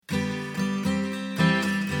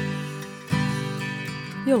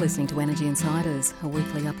You're listening to Energy Insiders, a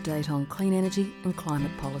weekly update on clean energy and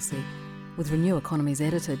climate policy, with Renew Economy's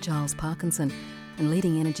editor Giles Parkinson and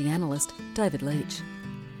leading energy analyst David Leach.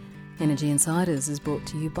 Energy Insiders is brought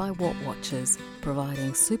to you by Watt Watchers,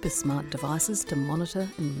 providing super smart devices to monitor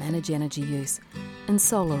and manage energy use, and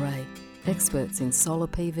SolarAy, experts in solar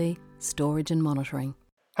PV, storage and monitoring.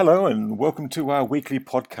 Hello and welcome to our weekly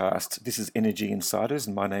podcast. This is Energy Insiders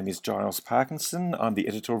and my name is Giles Parkinson. I'm the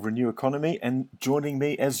editor of Renew Economy, and joining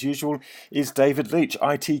me as usual is David Leach,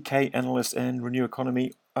 ITK analyst and Renew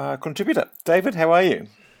Economy contributor. David, how are you?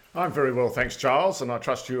 I'm very well, thanks, Giles, and I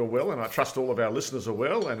trust you are well, and I trust all of our listeners are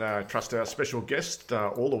well, and I trust our special guest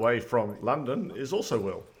all the way from London is also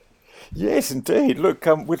well. Yes, indeed. Look,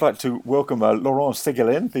 we'd like to welcome Laurent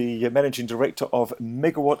Segalen, the Managing Director of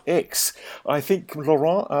Megawatt X. I think,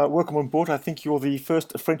 Laurent, welcome on board. I think you're the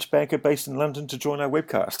first French banker based in London to join our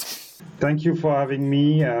webcast. Thank you for having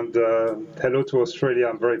me, and hello to Australia.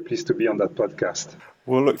 I'm very pleased to be on that podcast.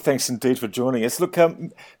 Well, look, thanks indeed for joining us. Look,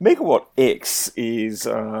 Megawatt X is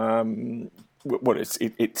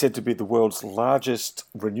it's said to be the world's largest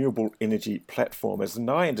renewable energy platform. As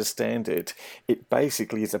I understand it, it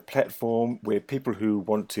basically is a platform where people who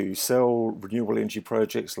want to sell renewable energy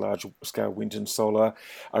projects, large-scale wind and solar,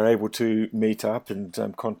 are able to meet up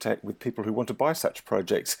and contact with people who want to buy such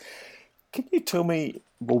projects. Can you tell me,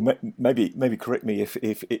 well, maybe correct me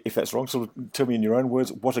if that's wrong, sort of tell me in your own words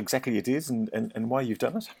what exactly it is and why you've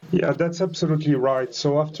done it? Yeah, that's absolutely right.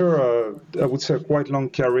 So after, I would say, a quite long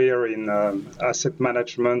career in asset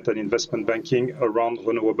management and investment banking around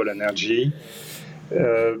renewable energy,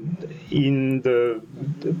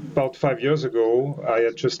 about 5 years ago, I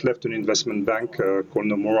had just left an investment bank called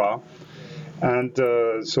Nomura. And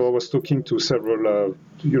so I was talking to several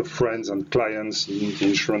friends and clients in the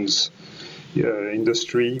insurance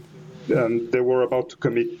industry, and they were about to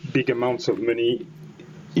commit big amounts of money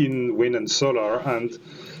in wind and solar. And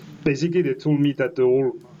basically, they told me that the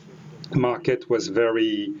whole market was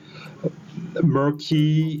very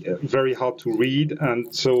murky, very hard to read,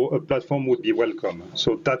 and so a platform would be welcome.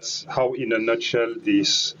 So that's how, in a nutshell,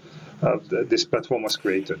 this platform was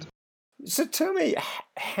created. So tell me,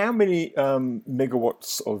 how many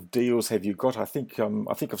megawatts of deals have you got? I think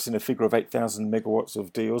I've seen a figure of 8,000 megawatts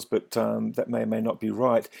of deals, but that may or may not be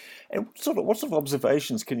right. And what sort of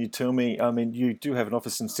observations can you tell me? I mean, you do have an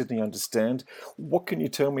office in Sydney, I understand. What can you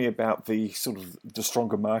tell me about the sort of the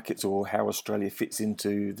stronger markets, or how Australia fits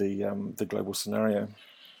into the global scenario?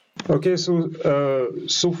 Okay, so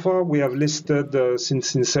far we have listed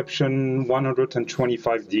since inception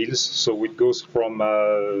 125 deals. So it goes from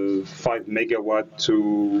 5 megawatt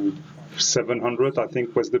to 700, I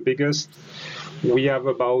think was the biggest. We have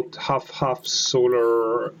about half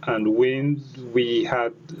solar and wind. We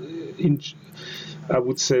had, I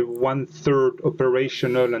would say, 1/3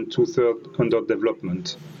 operational and 2/3 under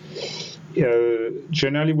development.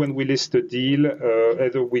 Generally, when we list a deal,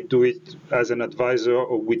 either we do it as an advisor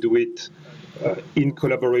or we do it in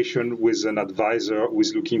collaboration with an advisor who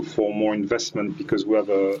is looking for more investment, because we have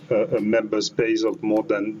a members base of more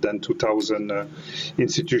than 2,000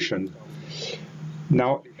 institutions.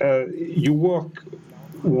 Now, you work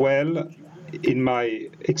well, in my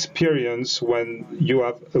experience, when you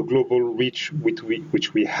have a global reach, which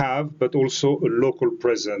we have, but also a local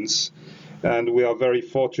presence. And we are very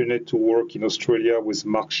fortunate to work in Australia with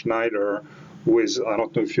Mark Schneider, who is, I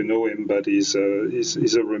don't know if you know him, but he's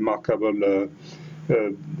a remarkable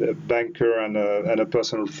banker and a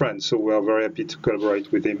personal friend. So we are very happy to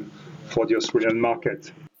collaborate with him for the Australian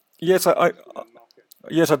market. Yes, I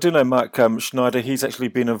do know Mark Schneider. He's actually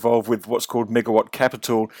been involved with what's called Megawatt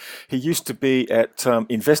Capital. He used to be at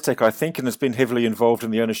Investec, I think, and has been heavily involved in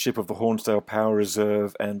the ownership of the Hornsdale Power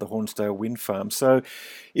Reserve and the Hornsdale Wind Farm. So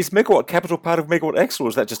is Megawatt Capital part of Megawatt X, or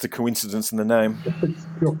is that just a coincidence in the name? It's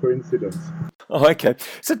pure coincidence. Oh, okay.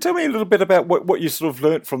 So tell me a little bit about what you sort of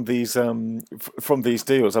learnt from these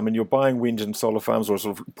deals. I mean, you're buying wind and solar farms, or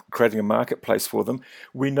sort of creating a marketplace for them.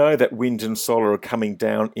 We know that wind and solar are coming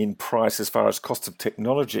down in price as far as cost of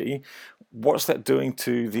technology. What's that doing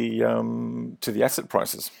to the asset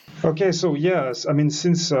prices? Okay, so yes, I mean,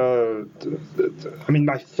 since my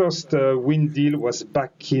first wind deal was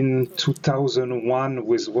back in 2001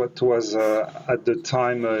 with what was at the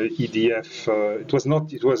time EDF. It was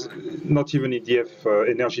not even EDF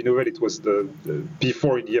Energy Nouvelle. It was the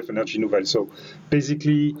before EDF Energy Nouvelle. So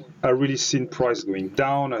basically, I really seen price going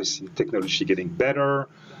down. I see technology getting better.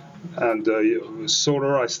 And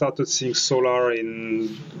solar, I started seeing solar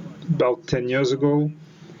in about 10 years ago.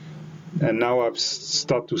 And now I've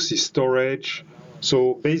started to see storage.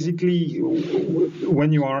 So basically,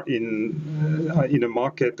 when you are in a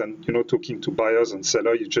market and talking to buyers and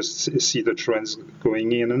sellers, you just see the trends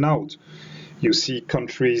going in and out. You see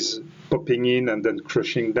countries popping in and then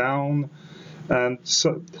crushing down, and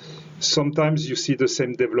so sometimes you see the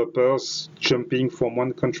same developers jumping from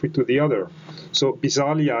one country to the other. So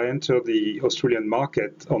bizarrely, I entered the Australian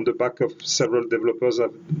market on the back of several developers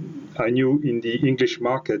I knew in the English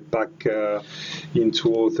market back in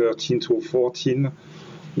 2013, 2014,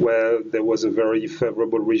 where there was a very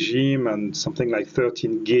favorable regime and something like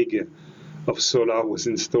 13 gig of solar was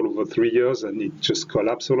installed over 3 years, and it just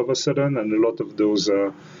collapsed all of a sudden. And a lot of those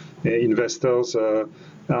investors are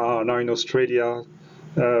now in Australia.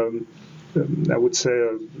 I would say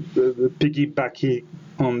piggybacking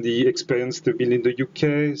on the experience they've been in the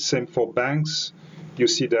UK. Same for banks. You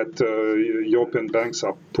see that European banks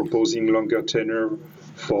are proposing longer tenure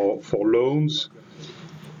for loans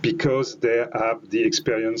because they have the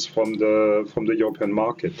experience from the European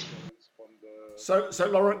market. So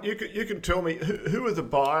Laurent, you can tell me who are the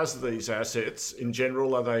buyers of these assets in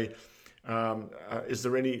general? Are they? Is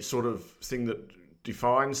there any sort of thing that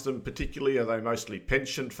defines them particularly? Are they mostly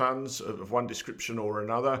pension funds of one description or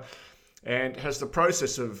another? And has the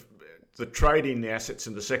process of the trading the assets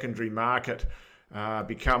in the secondary market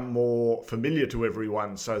become more familiar to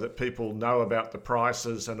everyone, so that people know about the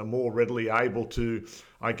prices and are more readily able to,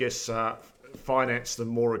 I guess, finance them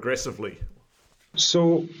more aggressively?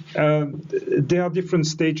 So there are different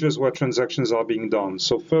stages where transactions are being done.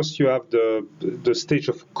 So first you have the stage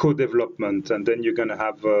of co-development, and then you're going to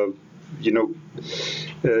have, you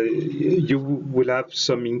will have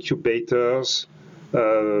some incubators,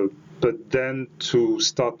 but then to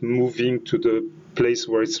start moving to the place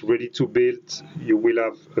where it's ready to build, you will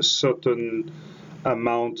have a certain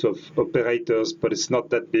amount of operators, but it's not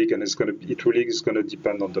that big, and it really is going to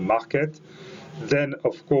depend on the market. Then,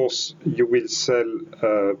 of course, you will sell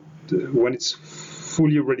when it's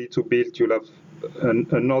fully ready to build. You'll have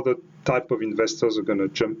another type of investors are going to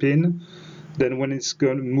jump in. Then, when it's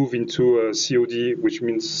going to move into a COD, which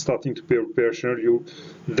means starting to be operational,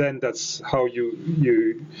 then that's how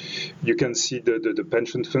you can see the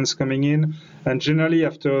pension funds coming in. And generally,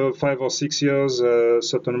 after 5 or 6 years, a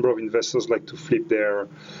certain number of investors like to flip their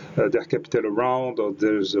capital around, or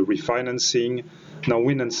there's a refinancing. Now,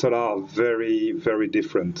 wind and solar are very, very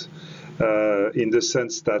different in the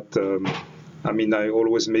sense that, I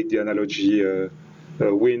always make the analogy,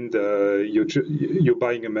 wind, you're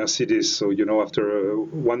buying a Mercedes, so, after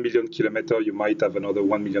 1 million kilometers, you might have another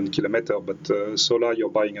 1 million kilometers, but solar, you're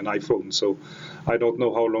buying an iPhone, so I don't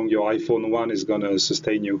know how long your iPhone 1 is going to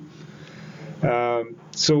sustain you.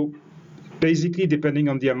 So basically, depending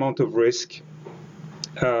on the amount of risk,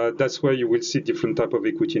 that's where you will see different type of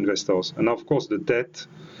equity investors. And of course, the debt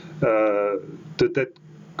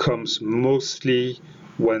comes mostly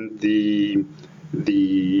when the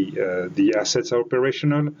assets are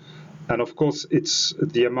operational. And of course, it's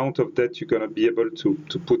the amount of debt you're going to be able to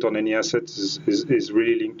put on any assets is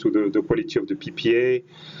really linked to the quality of the PPA,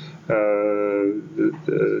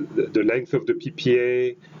 the length of the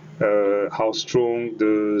PPA, how strong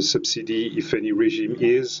the subsidy, if any, regime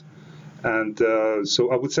is. And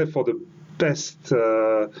so I would say for the best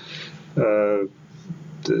or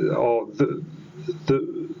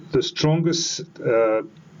the strongest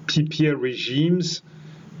PPA regimes,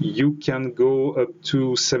 you can go up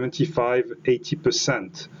to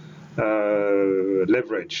 75-80%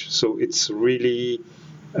 leverage. So it's really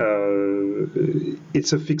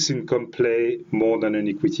it's a fixed income play more than an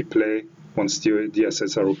equity play once the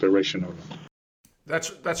assets are operational.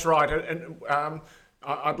 That's right, and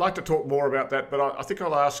I'd like to talk more about that, but I think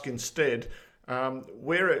I'll ask instead, what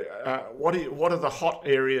are the hot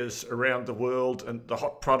areas around the world and the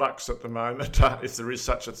hot products at the moment, if there is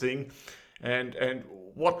such a thing, and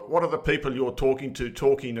what are the people you're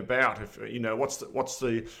talking about? If what's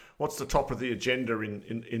the top of the agenda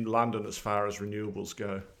in London as far as renewables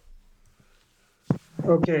go?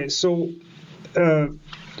 Okay, so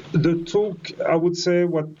the talk, I would say,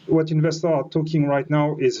 what investors are talking right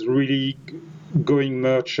now is really going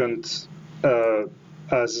merchant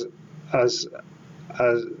as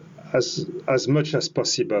much as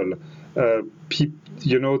possible.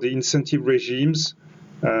 The incentive regimes.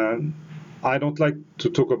 I don't like to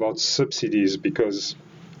talk about subsidies because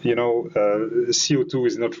CO2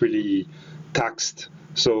 is not really taxed,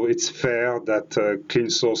 so it's fair that clean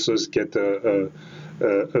sources get a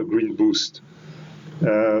green boost.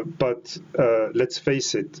 But let's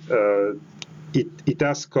face it, it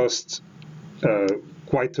has cost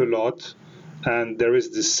quite a lot, and there is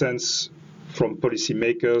this sense from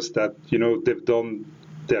policymakers that they've done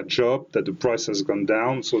their job, that the price has gone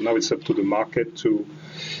down. So now it's up to the market to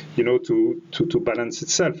balance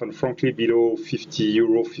itself. And frankly, below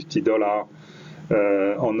 €50, $50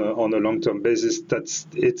 on a long-term basis,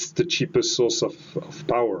 it's the cheapest source of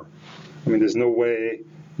power. I mean, there's no way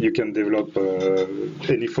you can develop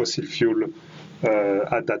any fossil fuel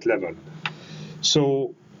at that level.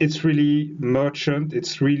 So it's really merchant.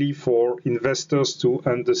 It's really for investors to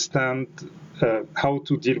understand how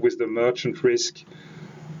to deal with the merchant risk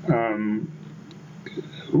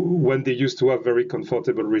when they used to have very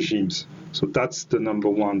comfortable regimes. So that's the number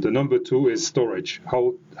one. The number two is storage.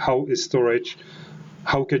 How is storage?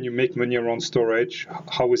 How can you make money around storage?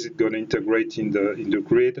 How is it going to integrate in the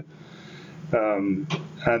grid? And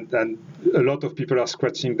a lot of people are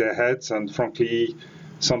scratching their heads, and frankly,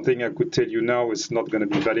 something I could tell you now is not going to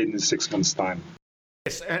be valid in 6 months' time.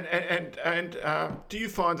 Yes, and do you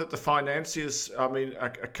find that the financiers, I mean, are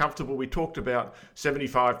comfortable? We talked about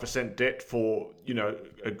 75% debt for,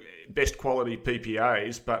 best quality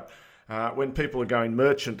PPAs, but when people are going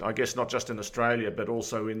merchant, I guess not just in Australia, but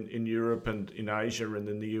also in Europe and in Asia and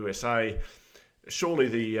in the USA, surely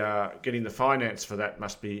the getting the finance for that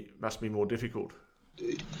must be more difficult.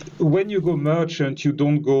 When you go merchant, you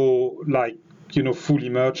don't go fully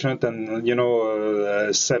merchant and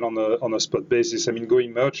sell on a spot basis. I mean,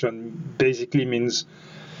 going merchant basically means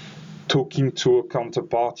talking to a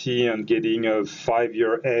counterparty and getting a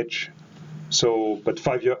 5-year hedge. But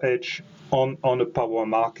 5-year hedge on a power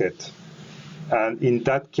market, and in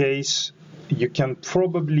that case, you can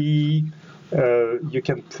probably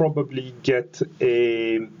get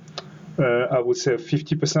I would say a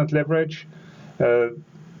 50% leverage.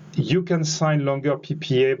 You can sign longer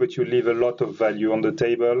PPA, but you leave a lot of value on the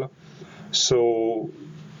table. So,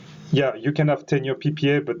 yeah, you can have 10-year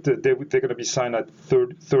PPA, but they're going to be signed at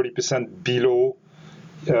 30% below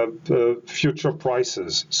future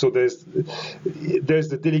prices. So there's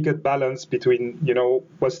the delicate balance between,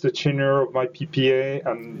 what's the tenure of my PPA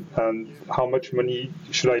and how much money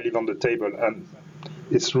should I leave on the table. And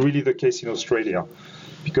it's really the case in Australia,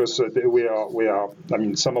 because we are. I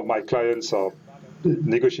mean, some of my clients are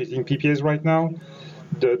negotiating PPAs right now.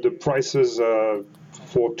 The prices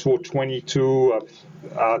for 2022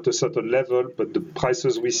 are at a certain level, but the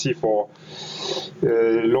prices we see for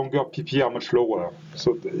longer PPA are much lower.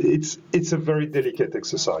 So it's a very delicate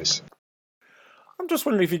exercise. I'm just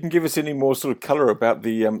wondering if you can give us any more sort of colour about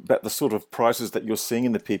the sort of prices that you're seeing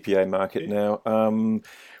in the PPA market now.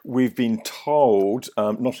 We've been told,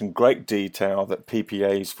 not in great detail, that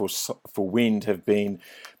PPAs for wind have been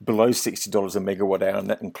below $60 a megawatt hour, and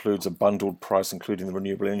that includes a bundled price, including the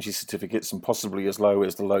renewable energy certificates, and possibly as low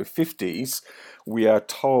as the low 50s. We are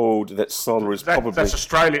told that solar is probably... That's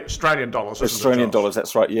Australian dollars. Australian dollars,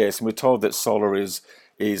 that's right, yes. And we're told that solar is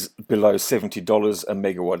below $70 a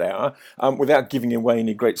megawatt hour. Without giving away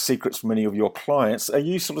any great secrets from any of your clients, are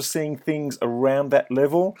you sort of seeing things around that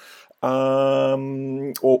level,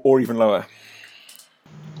 or even lower?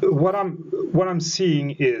 What I'm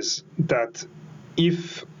seeing is that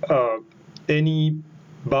if any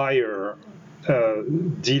buyer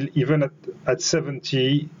deal even at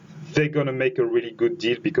 70, they're going to make a really good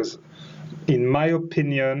deal, because in my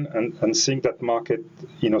opinion, and seeing that market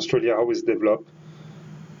in Australia, how it's developed,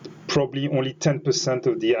 probably only 10%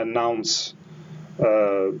 of the announced,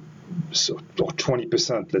 or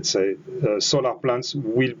 20%, let's say, solar plants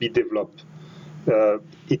will be developed.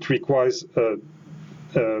 It requires a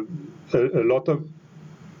lot of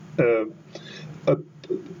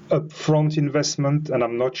upfront investment, and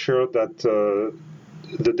I'm not sure that the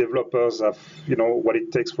developers have, what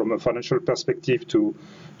it takes from a financial perspective to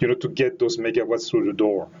get those megawatts through the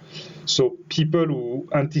door. So people who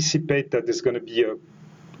anticipate that there's going to be a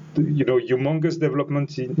humongous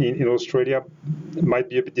development in Australia might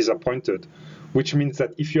be a bit disappointed, which means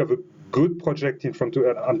that if you have a good project in front of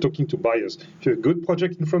you, I'm talking to buyers, if you have a good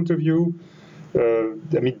project in front of you,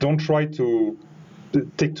 don't try to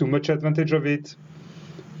take too much advantage of it.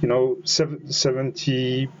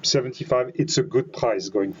 70, 75, it's a good price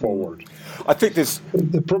going forward. I think there's...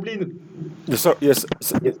 Probably...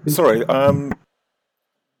 Sorry.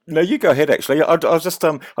 No, you go ahead. Actually, I was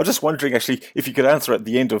just wondering actually if you could answer at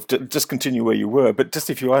the end of just continue where you were, but just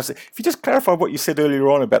if you just clarify what you said earlier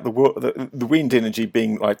on about the wind energy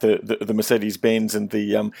being like the Mercedes Benz and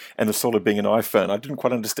the solar being an iPhone. I didn't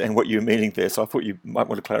quite understand what you were meaning there, so I thought you might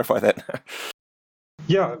want to clarify that.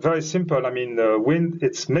 Yeah, very simple. I mean, wind,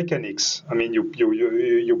 it's mechanics. I mean, you're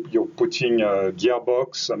putting a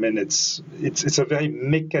gearbox. I mean, it's a very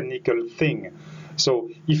mechanical thing.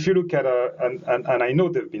 So if you look at and I know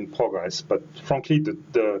there've been progress, but frankly,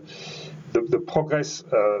 the progress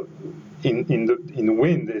in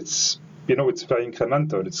wind, it's very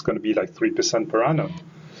incremental. It's going to be like 3% per annum,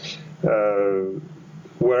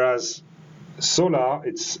 whereas solar,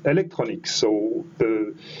 it's electronic. So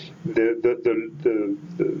the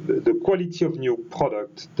quality of new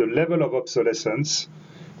product, the level of obsolescence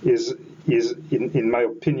is in my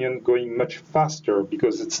opinion going much faster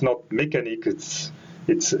because it's not mechanic, it's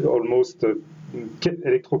almost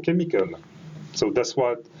electrochemical. So that's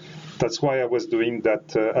why I was doing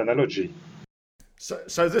that analogy.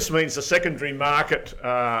 So this means the secondary market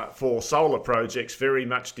for solar projects very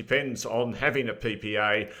much depends on having a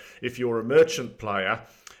PPA. If you're a merchant player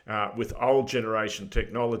with old generation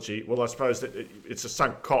technology, well, I suppose that it's a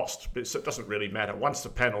sunk cost, but it doesn't really matter. Once the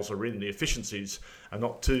panels are in, the efficiencies are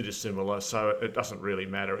not too dissimilar, so it doesn't really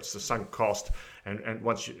matter. It's the sunk cost. And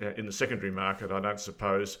once in the secondary market, I don't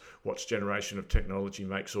suppose what generation of technology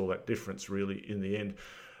makes all that difference really in the end.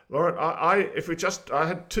 Laurent, I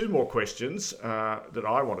had two more questions that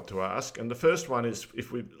I wanted to ask, and the first one is,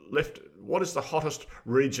 what is the hottest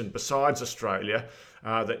region besides Australia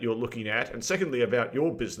that you're looking at? And secondly, about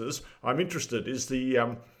your business, I'm interested: is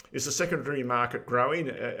the secondary market growing?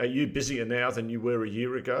 Are you busier now than you were a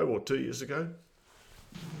year ago or 2 years ago?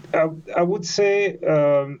 I would say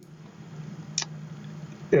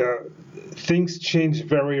things change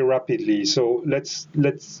very rapidly. So let's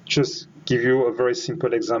just give you a very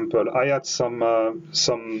simple example. I had some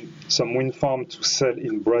wind farm to sell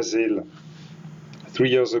in Brazil 3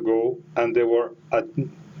 years ago, and they were at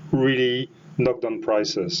really knocked down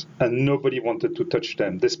prices, and nobody wanted to touch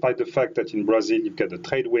them, despite the fact that in Brazil you've got the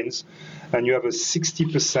trade winds, and you have a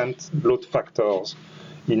 60% load factors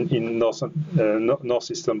in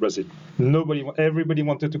northeastern Brazil. Everybody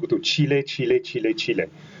wanted to go to Chile.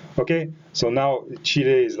 Okay, so now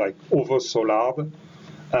Chile is like over-solared,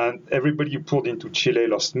 and everybody who poured into Chile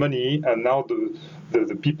lost money, and now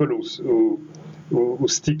the people who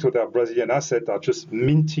stick to their Brazilian asset are just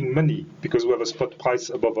minting money because we have a spot price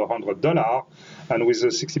above $100, and with a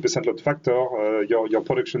 60% load factor, your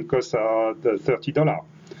production costs are $30.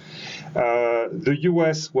 The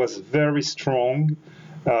US was very strong,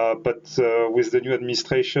 but with the new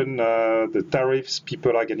administration, the tariffs,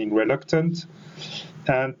 people are getting reluctant,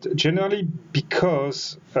 and generally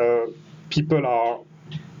because people are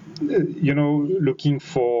looking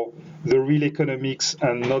for the real economics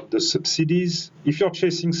and not the subsidies. If you're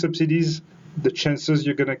chasing subsidies, the chances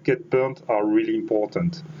you're going to get burnt are really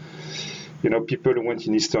important. People who went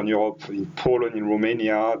in Eastern Europe, in Poland, in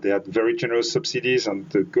Romania, they had very generous subsidies, and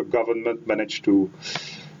the government managed to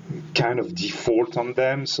kind of default on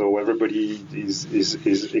them. So everybody is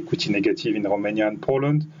equity negative in Romania and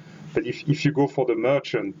Poland. But if you go for the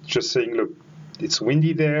merchant, just saying, look, it's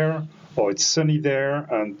windy there, or it's sunny there,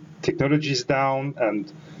 and technology is down,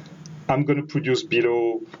 and I'm going to produce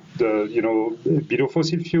below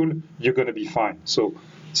fossil fuel, you're going to be fine. So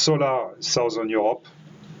solar, Southern Europe,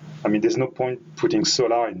 there's no point putting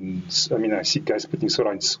solar in, I see guys putting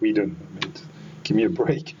solar in Sweden. Give me a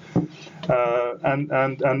break.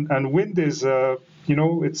 And wind is,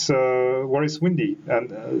 it's where it's windy.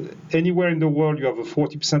 And anywhere in the world you have a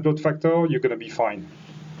 40% load factor, you're going to be fine,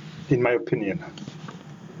 in my opinion.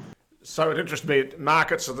 So it interests me,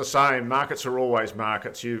 markets are the same. Markets are always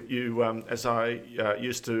markets. You as I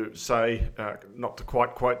used to say, not to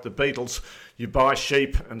quite quote the Beatles, you buy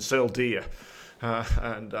sheep and sell deer.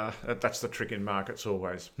 And that's the trick in markets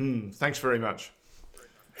always. Thanks very much.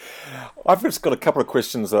 I've just got a couple of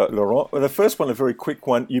questions, Laurent. The first one, a very quick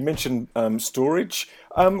one. You mentioned storage.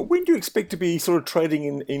 When do you expect to be sort of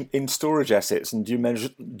trading in storage assets? And do you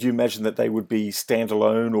imagine that they would be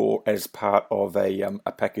standalone or as part of a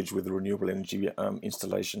package with a renewable energy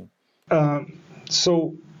installation?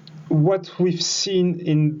 So what we've seen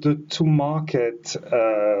in the two markets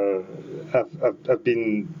I've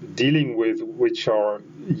been dealing with, which are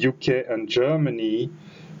UK and Germany,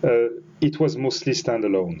 it was mostly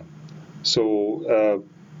standalone. So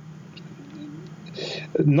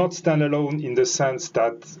not standalone in the sense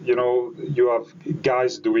that, you have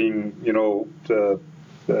guys doing,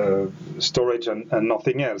 storage and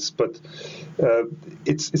nothing else, but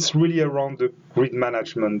it's really around the grid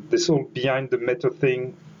management. This whole behind the meter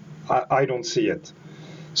thing, I don't see it.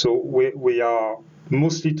 So we are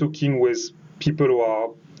mostly talking with people who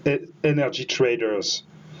are energy traders,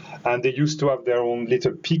 and they used to have their own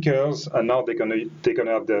little peakers, and now they're gonna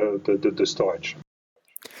have the storage.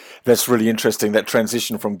 That's really interesting, that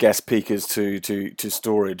transition from gas peakers to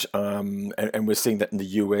storage. And we're seeing that in the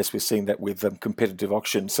US, we're seeing that with competitive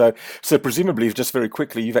auctions. So presumably, just very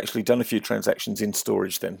quickly, you've actually done a few transactions in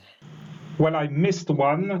storage then. Well, I missed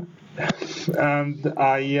one, and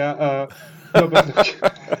no, but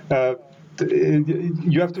look,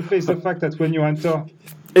 you have to face the fact that when you enter...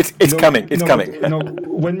 It's coming.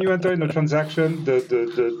 When you enter in a transaction,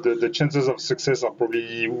 the chances of success are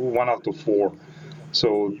probably 1 out of 4.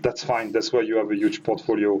 So that's fine. That's why you have a huge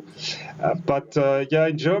portfolio. But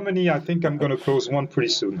in Germany, I think I'm going to close one pretty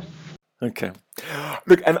soon. Okay.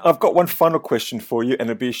 Look, and I've got one final question for you, and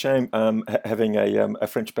it'd be a shame having a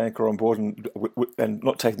French banker on board and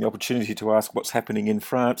not taking the opportunity to ask what's happening in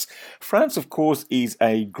France. France, of course, is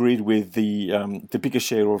a grid with the biggest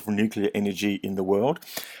share of nuclear energy in the world.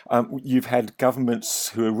 You've had governments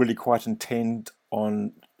who are really quite intent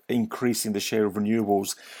on increasing the share of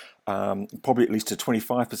renewables, probably at least to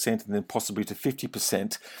 25% and then possibly to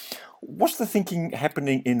 50%. What's the thinking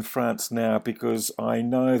happening in France now? Because I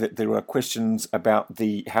know that there are questions about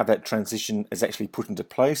how that transition is actually put into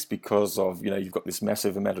place because of, you've got this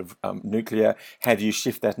massive amount of nuclear. How do you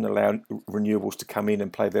shift that and allow renewables to come in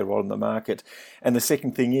and play their role in the market? And the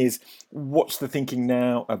second thing is, what's the thinking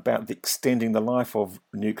now about extending the life of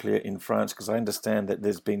nuclear in France? Because I understand that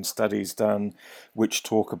there's been studies done which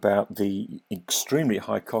talk about the extremely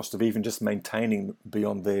high cost of even just maintaining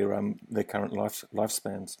beyond their current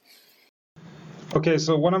lifespans. Okay,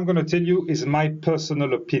 so what I'm going to tell you is my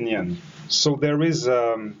personal opinion. So there is,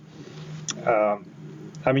 for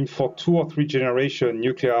 2 or 3 generations,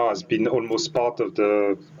 nuclear has been almost part of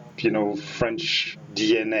the, French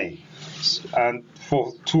DNA. And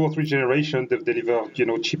for 2 or 3 generations, they've delivered,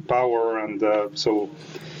 cheap power. And so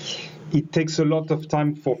it takes a lot of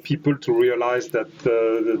time for people to realize that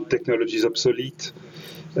the technology is obsolete.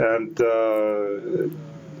 And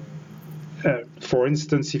for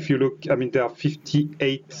instance, if you look, there are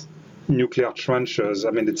 58 nuclear trenches.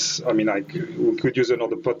 We could use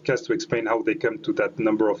another podcast to explain how they come to that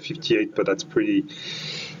number of 58, but that's pretty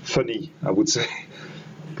funny, I would say.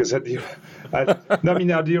 Because at the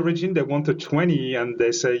origin, they wanted 20, and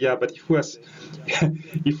they say, but if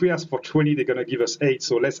we ask for 20, they're going to give us 8,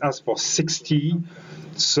 so let's ask for 60,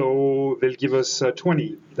 so they'll give us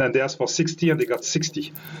 20. And they asked for 60, and they got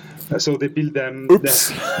 60. So they build them.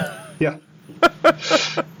 Oops. Yeah.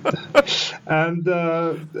 And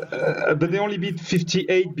but they only beat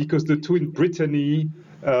 58 because the 2 in Brittany,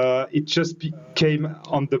 it just came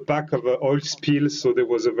on the back of an oil spill, so there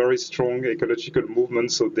was a very strong ecological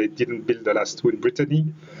movement, so they didn't build the last 2 in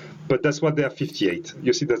Brittany. But that's what they are 58.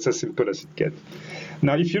 You see, that's as simple as it gets.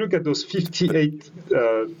 Now, if you look at those 58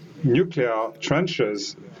 nuclear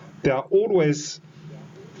trenches, there are always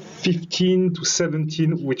 15 to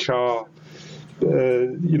 17 which are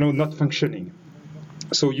not functioning.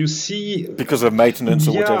 So you see, because of maintenance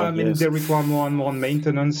or whatever. Yes. They require more and more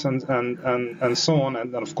maintenance and so on.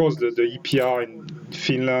 And of course, the EPR in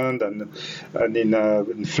Finland and in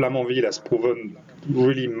Flamanville has proven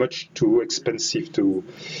really much too expensive to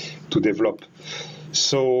develop.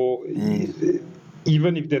 So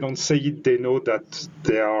even if they don't say it, they know that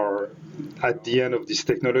they are at the end of this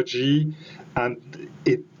technology, and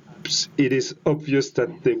it is obvious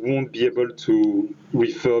that they won't be able to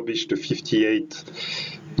refurbish the 58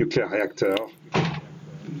 nuclear reactor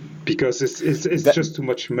because it's just too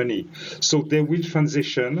much money. So they will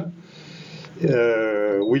transition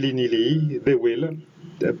willy-nilly, they will,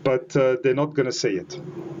 but they're not going to say it.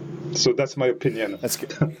 So that's my opinion. That's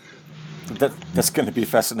good. That's going to be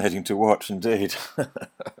fascinating to watch, indeed.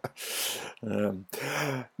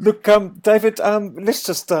 Look, David, let's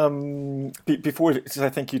just, before we say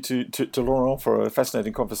thank you to Laurent for a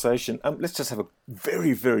fascinating conversation, let's just have a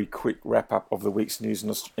very, very quick wrap-up of the week's news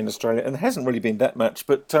in Australia. And there hasn't really been that much,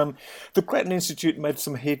 but the Grattan Institute made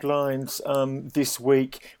some headlines this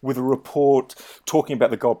week with a report talking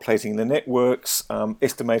about the gold plating in the networks,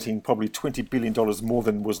 estimating probably $20 billion more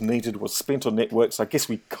than was needed was spent on networks. I guess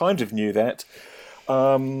we kind of knew that.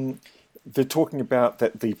 They're talking about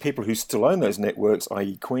that the people who still own those networks,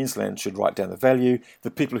 i.e. Queensland, should write down the value.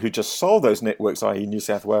 The people who just sold those networks, i.e. New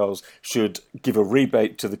South Wales, should give a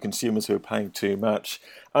rebate to the consumers who are paying too much.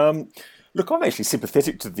 Look, I'm actually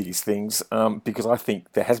sympathetic to these things because I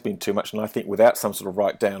think there has been too much, and I think without some sort of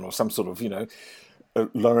write down or some sort of,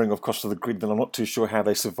 lowering of cost of the grid, then I'm not too sure how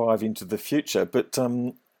they survive into the future. But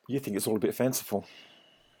you think it's all a bit fanciful?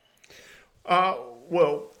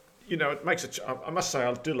 Well, it makes it. I must say,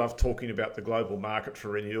 I do love talking about the global market for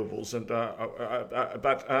renewables, and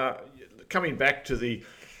but coming back to the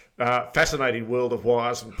fascinating world of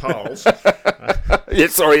wires and poles, Yeah,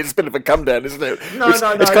 sorry, it's a bit of a come down, isn't it? No. It's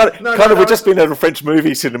kind of we've just been at a French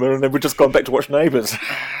movie cinema and then we've just gone back to watch Neighbours.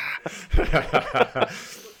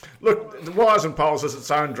 Look, the wires and poles is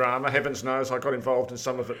its own drama. Heavens knows I got involved in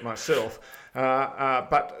some of it myself.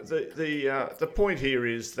 But the point here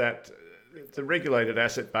is that the regulated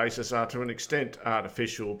asset bases are to an extent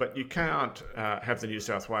artificial, but you can't have the New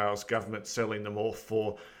South Wales government selling them off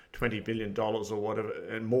for $20 billion or whatever,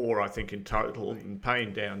 and more, I think, in total, and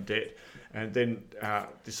paying down debt, and then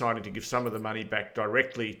deciding to give some of the money back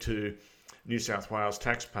directly to New South Wales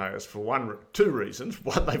taxpayers for two reasons.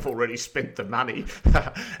 One, they've already spent the money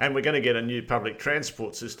and we're going to get a new public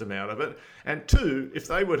transport system out of it. And two, if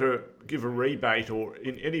they were to give a rebate or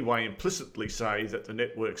in any way implicitly say that the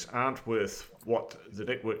networks aren't worth what the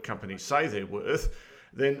network companies say they're worth,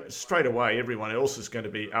 then straight away everyone else is going to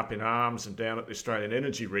be up in arms and down at the Australian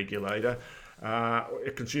Energy Regulator,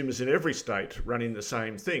 consumers in every state running the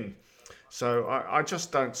same thing. So I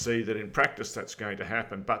just don't see that in practice that's going to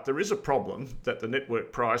happen. But there is a problem that the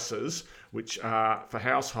network prices, which are for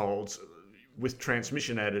households with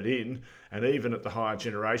transmission added in, and even at the higher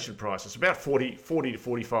generation prices, about 40 to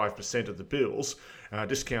 45% of the bills,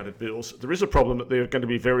 discounted bills, there is a problem that they're going to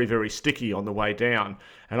be very, very sticky on the way down.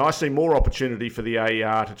 And I see more opportunity for the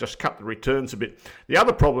AER to just cut the returns a bit. The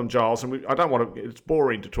other problem, Giles, and I don't want to, it's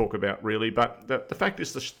boring to talk about really, but the fact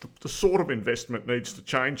is the sort of investment needs to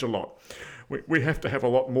change a lot. We have to have a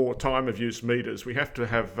lot more time of use meters. We have to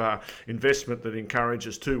have investment that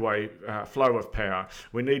encourages two-way flow of power.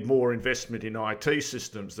 We need more investment in IT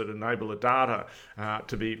systems that enable the data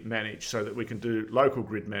to be managed so that we can do local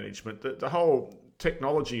grid management. The whole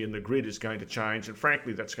technology in the grid is going to change, and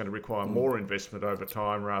frankly that's going to require more investment over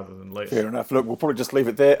time rather than less. Fair enough. Look, we'll probably just leave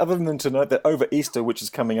it there, other than to note that over Easter, which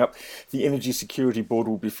is coming up, the Energy Security Board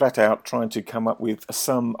will be flat out trying to come up with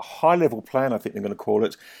some high-level plan, I think they're going to call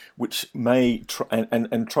it, which may try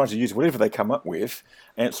and try to use whatever they come up with,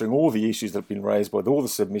 answering all the issues that have been raised by all the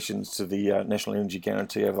submissions to the National Energy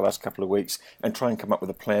Guarantee over the last couple of weeks, and try and come up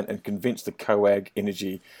with a plan and convince the COAG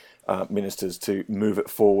energy ministers to move it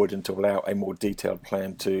forward and to allow a more detailed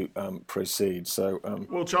plan to proceed. So,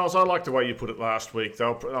 well, Charles, I like the way you put it last week.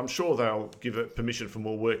 I'm sure they'll give it permission for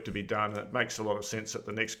more work to be done. It makes a lot of sense at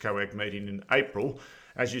the next COAG meeting in April.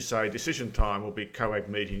 As you say, decision time will be COAG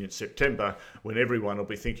meeting in September, when everyone will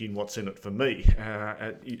be thinking, what's in it for me?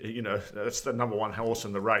 That's the number one horse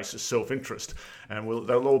in the race, is self-interest. And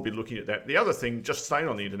they'll all be looking at that. The other thing, just staying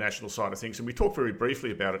on the international side of things, and we talked very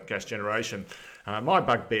briefly about it, gas generation. My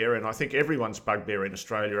bugbear, and I think everyone's bugbear in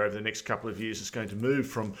Australia over the next couple of years, is going to move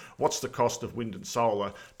from what's the cost of wind and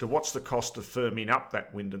solar to what's the cost of firming up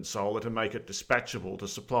that wind and solar to make it dispatchable, to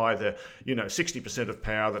supply the 60% of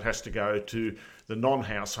power that has to go to the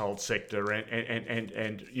non-household sector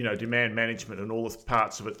and demand management and all the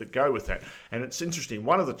parts of it that go with that. And it's interesting,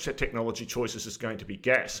 one of the technology choices is going to be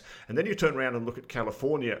gas. And then you turn around and look at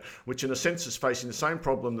California, which in a sense is facing the same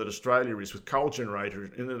problem that Australia is with coal generators,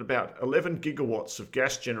 in that about 11 gigawatts of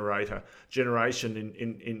gas generation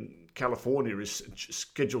in California is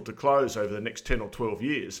scheduled to close over the next 10 or 12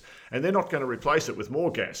 years, and they're not going to replace it with more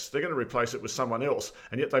gas. They're going to replace it with someone else,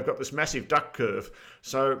 and yet they've got this massive duck curve.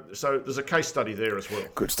 So there's a case study there as well.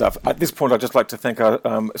 Good stuff. At this point, I'd just like to thank our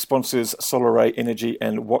sponsors, Solaray Energy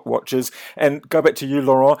and Watt Watchers, and go back to you,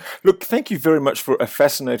 Laurent. Look, thank you very much for a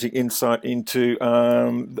fascinating insight into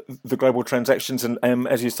the global transactions, and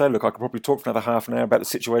as you say, look, I could probably talk for another half an hour about the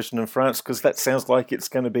situation in France, because that sounds like it's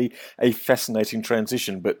going to be a fascinating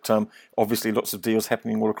transition, but obviously lots of deals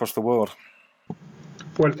happening all across the world.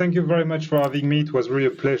 Well, thank you very much for having me. It was really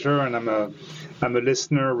a pleasure, and I'm a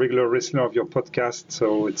regular listener of your podcast,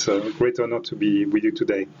 so it's a great honor to be with you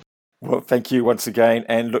today. Well, thank you once again,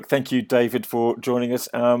 and look, thank you, David, for joining us.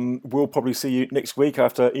 We'll probably see you next week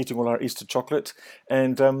after eating all our Easter chocolate,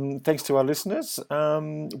 and thanks to our listeners.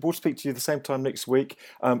 We'll speak to you the same time next week.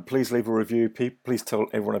 Please leave a review, please tell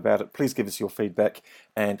everyone about it, please give us your feedback,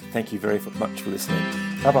 and thank you very much for listening.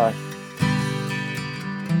 Bye-bye.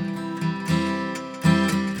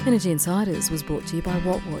 Energy Insiders was brought to you by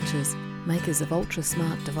Watt Watchers, makers of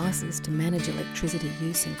ultra-smart devices to manage electricity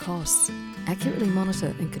use and costs. Accurately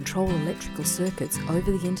monitor and control electrical circuits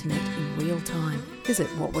over the internet in real time. Visit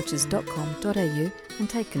wattwatchers.com.au and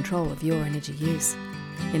take control of your energy use.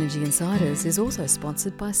 Energy Insiders is also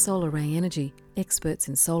sponsored by Solaray Energy, experts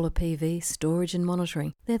in solar PV, storage and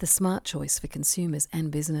monitoring. They're the smart choice for consumers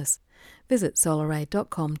and business. Visit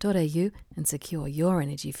solaray.com.au and secure your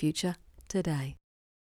energy future today.